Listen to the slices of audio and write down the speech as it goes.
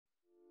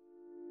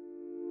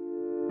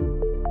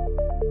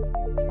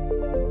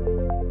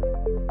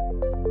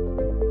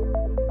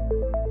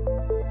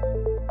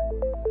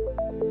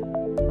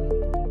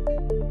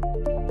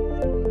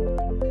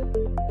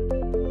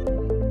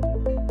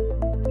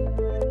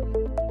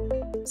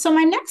So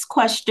my next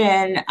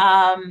question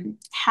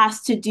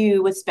has to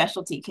do with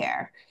specialty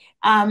care.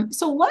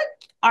 So what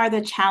are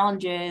the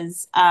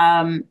challenges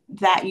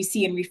that you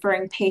see in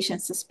referring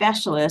patients to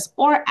specialists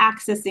or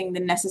accessing the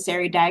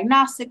necessary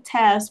diagnostic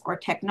tests or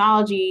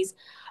technologies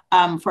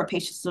for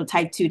patients with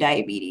type 2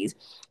 diabetes?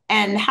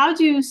 And how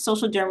do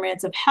social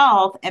determinants of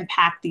health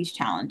impact these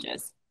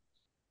challenges?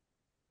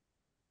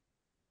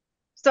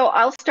 So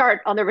I'll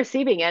start on the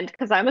receiving end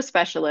because I'm a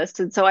specialist.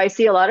 And so I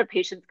see a lot of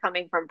patients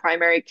coming from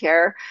primary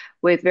care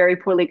with very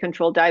poorly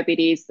controlled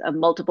diabetes,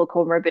 multiple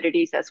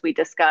comorbidities, as we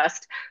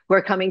discussed, who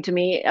are coming to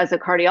me as a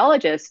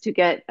cardiologist to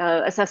get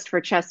assessed for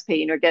chest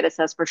pain or get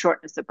assessed for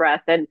shortness of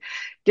breath. And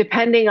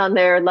depending on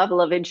their level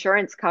of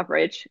insurance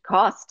coverage,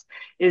 cost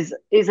is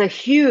a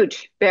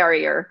huge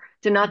barrier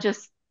to not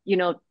just,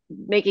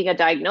 making a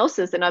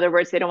diagnosis. In other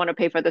words, they don't want to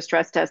pay for the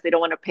stress test. They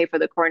don't want to pay for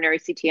the coronary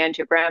CT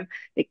angiogram.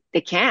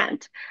 They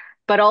can't,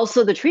 but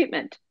also the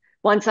treatment.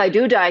 Once I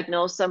do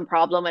diagnose some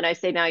problem and I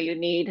say now you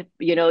need,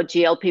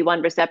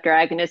 GLP-1 receptor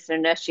agonist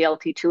and an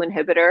SGLT2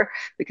 inhibitor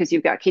because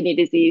you've got kidney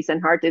disease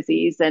and heart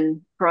disease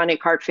and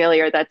chronic heart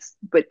failure that's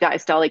with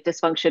diastolic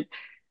dysfunction,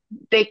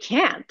 they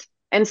can't.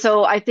 And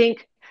so I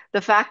think the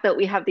fact that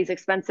we have these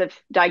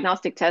expensive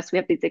diagnostic tests, we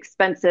have these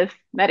expensive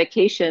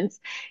medications,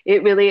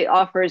 it really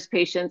offers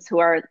patients who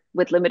are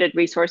with limited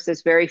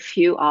resources very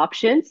few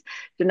options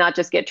to not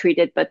just get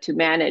treated, but to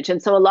manage.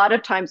 And so a lot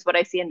of times what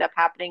I see end up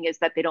happening is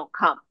that they don't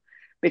come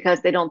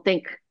because they don't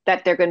think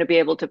that they're going to be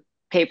able to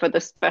pay for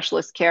the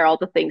specialist care, all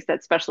the things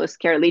that specialist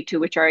care lead to,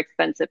 which are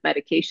expensive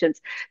medications.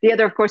 The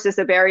other, of course, is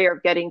a barrier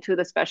of getting to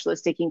the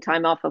specialist, taking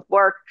time off of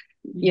work,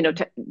 Mhm.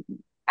 to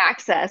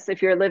access.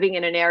 If you're living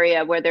in an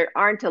area where there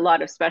aren't a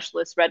lot of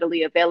specialists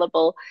readily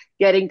available,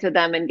 getting to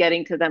them and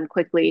getting to them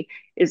quickly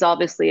is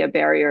obviously a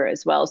barrier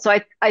as well. So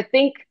I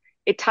think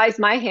it ties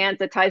my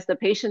hands, it ties the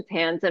patient's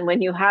hands. And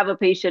when you have a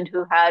patient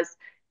who has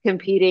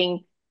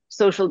competing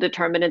social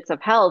determinants of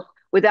health,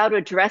 without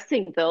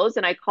addressing those,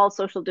 and I call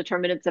social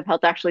determinants of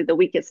health actually the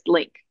weakest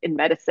link in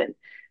medicine,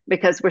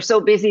 because we're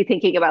so busy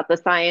thinking about the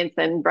science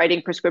and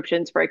writing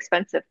prescriptions for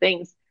expensive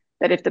things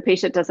that if the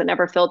patient doesn't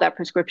ever fill that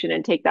prescription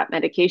and take that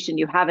medication,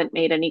 you haven't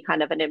made any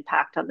kind of an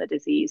impact on the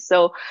disease.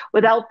 So,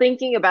 without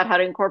thinking about how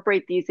to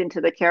incorporate these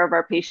into the care of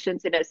our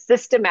patients in a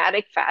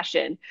systematic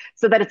fashion,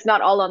 so that it's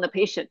not all on the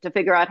patient to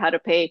figure out how to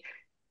pay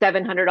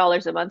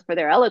 $700 a month for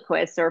their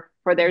Eliquis or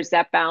for their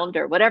Zepbound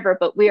or whatever,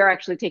 but we are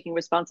actually taking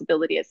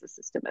responsibility as a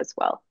system as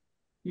well.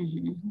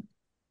 Mhm.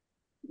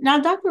 Now,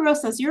 Dr.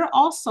 Rosas, you're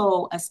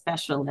also a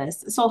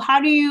specialist. So,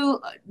 how do you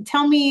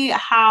tell me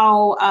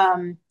how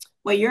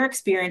what your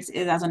experience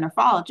is as a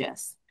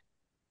nephrologist?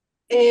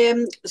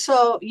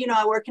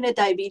 I work in a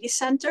diabetes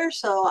center.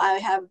 So I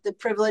have the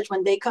privilege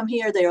when they come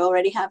here, they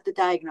already have the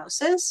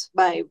diagnosis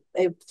by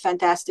a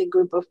fantastic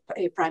group of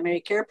primary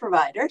care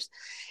providers.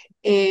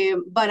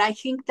 But I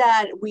think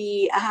that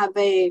we have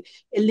a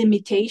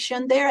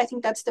limitation there. I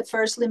think that's the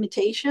first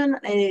limitation.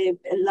 A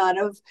lot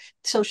of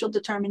social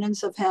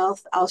determinants of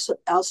health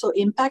also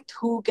impact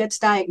who gets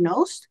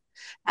diagnosed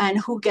and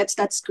who gets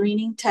that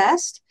screening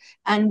test.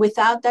 And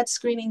without that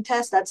screening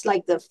test, that's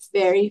like the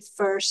very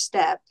first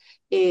step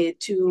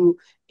to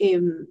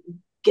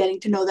getting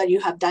to know that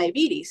you have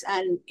diabetes.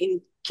 And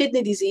in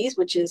kidney disease,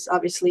 which is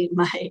obviously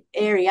my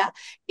area,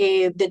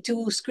 the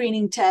two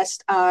screening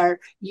tests are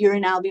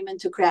urine albumin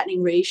to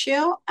creatinine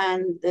ratio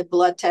and the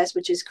blood test,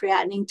 which is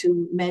creatinine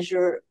to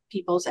measure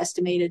people's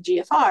estimated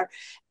GFR.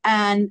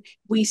 And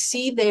we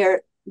see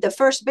there the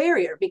first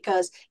barrier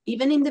because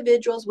even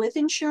individuals with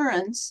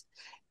insurance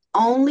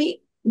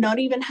only not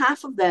even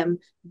half of them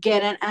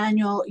get an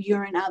annual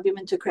urine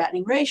albumin to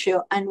creatinine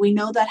ratio. And we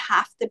know that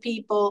half the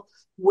people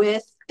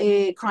with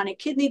a chronic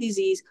kidney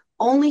disease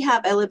only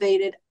have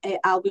elevated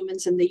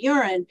albumins in the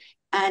urine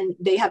and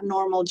they have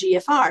normal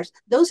GFRs.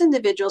 Those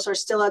individuals are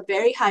still at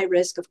very high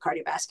risk of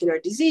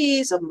cardiovascular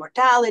disease, of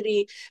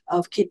mortality,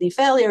 of kidney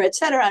failure, et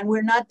cetera. And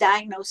we're not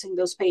diagnosing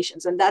those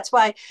patients. And that's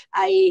why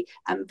I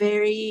am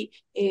very,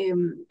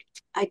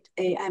 I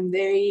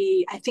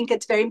think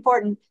it's very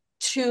important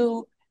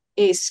to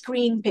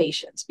screen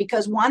patients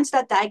because once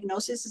that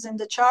diagnosis is in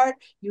the chart,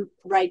 you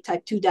write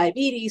type 2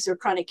 diabetes or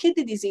chronic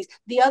kidney disease,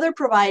 the other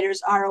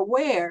providers are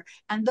aware,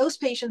 and those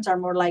patients are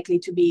more likely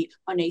to be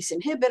on ACE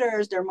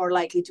inhibitors. They're more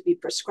likely to be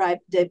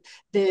prescribed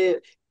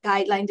the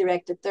guideline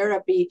directed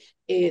therapy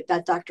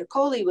that Dr.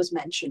 Kohli was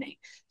mentioning.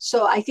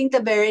 So I think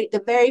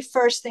the very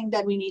first thing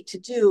that we need to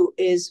do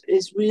is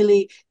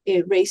really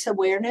raise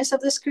awareness of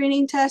the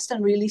screening test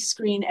and really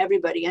screen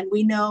everybody. And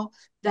we know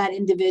that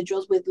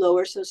individuals with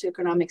lower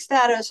socioeconomic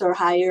status or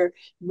higher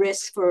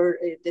risk for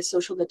the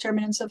social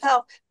determinants of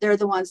health, they're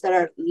the ones that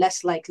are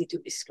less likely to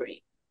be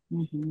screened.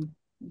 Mhm.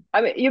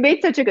 I mean, you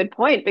made such a good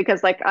point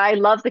because, like, I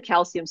love the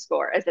calcium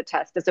score as a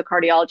test. As a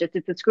cardiologist,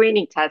 it's a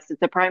screening test,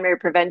 it's a primary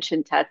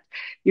prevention test.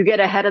 You get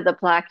ahead of the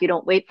plaque, you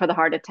don't wait for the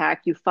heart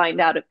attack, you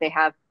find out if they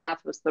have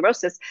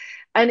atherosclerosis,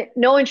 and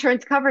no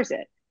insurance covers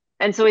it.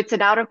 And so it's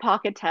an out of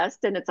pocket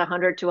test, and it's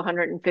 $100 to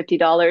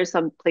 $150,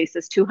 some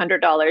places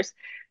 $200.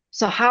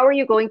 So, how are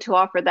you going to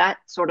offer that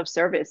sort of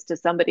service to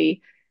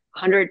somebody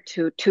 $100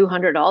 to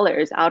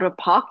 $200 out of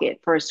pocket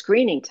for a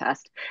screening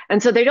test.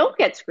 And so they don't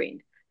get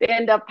screened. They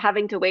end up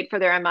having to wait for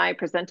their MI,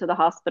 present to the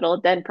hospital.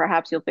 Then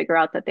perhaps you'll figure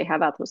out that they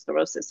have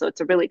atherosclerosis. So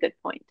it's a really good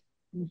point.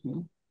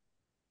 Mhm.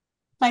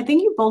 I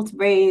think you both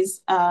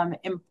raise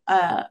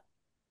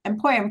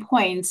important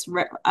points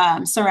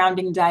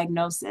surrounding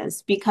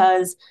diagnosis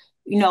because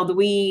we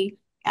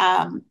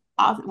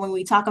when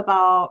we talk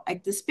about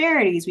like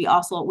disparities, we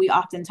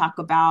often talk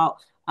about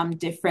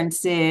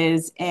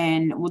differences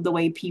in the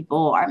way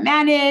people are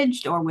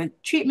managed or when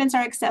treatments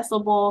are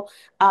accessible.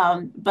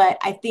 But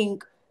I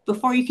think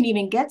before you can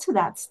even get to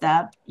that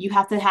step, you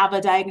have to have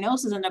a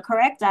diagnosis and a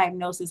correct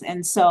diagnosis.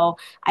 And so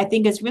I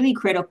think it's really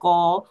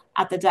critical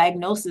at the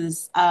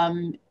diagnosis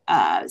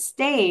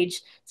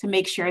stage to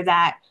make sure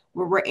that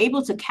we're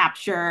able to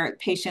capture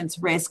patients'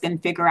 risk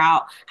and figure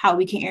out how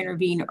we can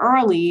intervene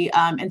early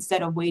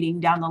instead of waiting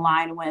down the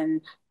line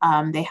when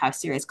they have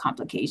serious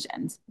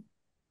complications.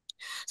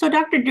 So,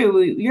 Dr.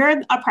 Duru,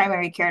 you're a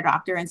primary care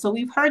doctor, and so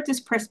we've heard this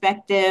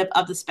perspective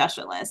of the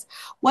specialist.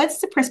 What's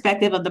the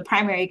perspective of the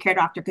primary care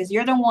doctor? Because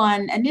you're the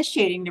one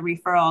initiating the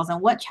referrals,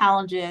 and what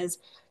challenges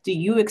do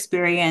you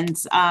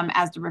experience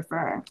as the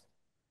referrer?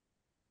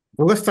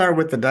 Well, let's start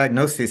with the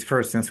diagnoses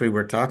first, since we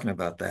were talking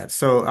about that.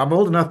 So I'm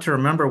old enough to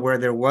remember where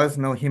there was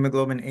no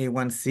hemoglobin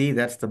A1C.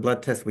 That's the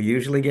blood test we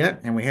usually get.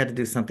 And we had to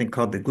do something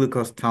called the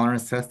glucose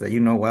tolerance test that you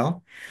know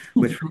well,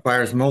 which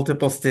requires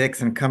multiple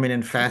sticks and coming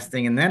in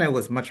fasting. And then it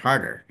was much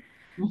harder.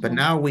 But Mhm,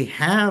 now we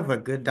have a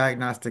good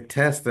diagnostic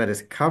test that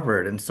is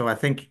covered. And so I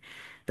think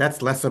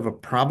that's less of a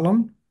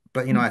problem.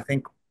 But, I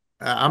think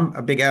I'm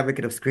a big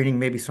advocate of screening.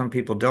 Maybe some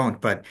people don't.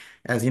 But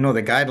as you know,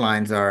 the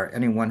guidelines are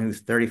anyone who's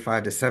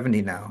 35 to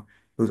 70 now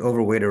who's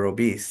overweight or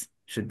obese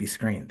should be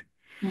screened.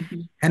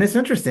 mhm, And it's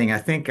interesting. I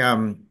think,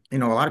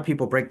 a lot of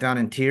people break down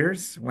in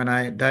tears when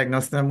I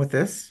diagnose them with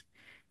this.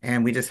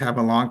 And we just have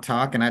a long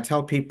talk. And I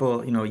tell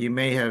people, you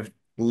may have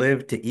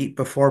lived to eat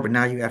before, but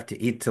now you have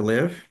to eat to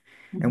live.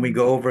 And we mhm,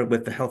 go over it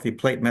with the healthy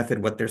plate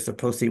method, what they're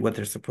supposed to eat, what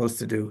they're supposed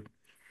to do.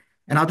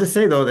 And I'll just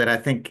say, though, that I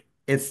think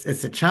it's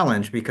a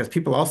challenge because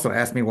people also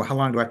ask me, well, how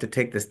long do I have to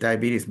take this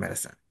diabetes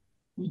medicine?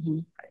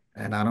 mhm,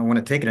 And I don't want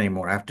to take it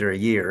anymore after a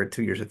year or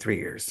 2 years or 3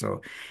 years.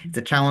 So it's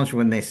a challenge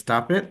when they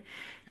stop it.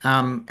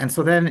 And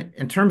so then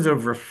in terms of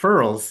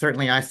referrals,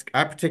 certainly I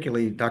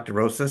particularly, Dr.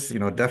 Rosas,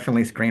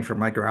 definitely screen for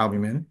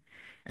microalbumin.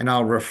 And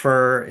I'll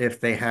refer if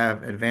they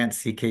have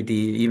advanced CKD,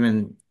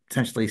 even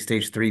potentially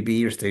stage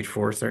 3B or stage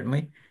 4,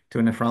 certainly, to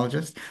a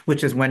nephrologist,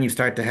 which is when you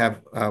start to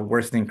have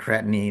worsening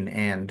creatinine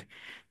and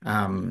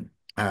um,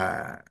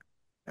 uh,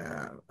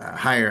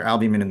 higher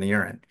albumin in the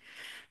urine.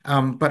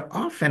 But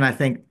often I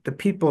think the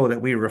people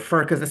that we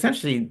refer, because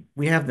essentially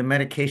we have the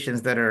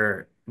medications that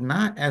are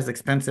not as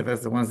expensive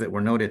as the ones that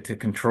were noted to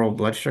control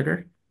blood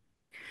sugar.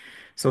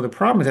 So the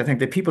problem is I think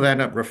the people that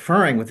end up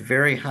referring with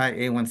very high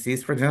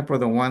A1Cs, for example, are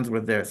the ones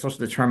where their social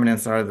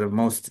determinants are the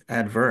most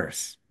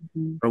adverse.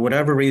 mhm, For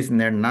whatever reason,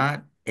 they're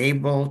not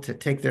able to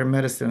take their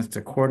medicines,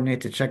 to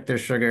coordinate, to check their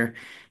sugar.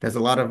 There's a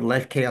lot of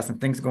life chaos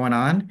and things going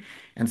on.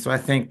 And so I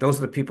think those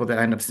are the people that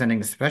I end up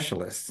sending to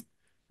specialists,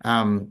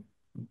 um,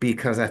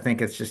 because I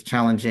think it's just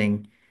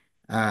challenging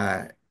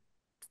uh,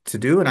 to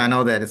do. And I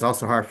know that it's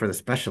also hard for the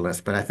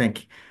specialists, but I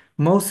think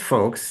most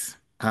folks,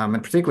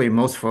 and particularly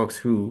most folks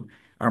who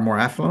are more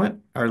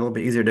affluent, are a little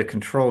bit easier to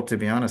control, to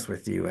be honest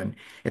with you. And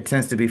it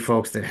tends to be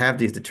folks that have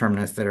these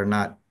determinants that are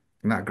not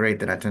great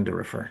that I tend to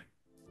refer.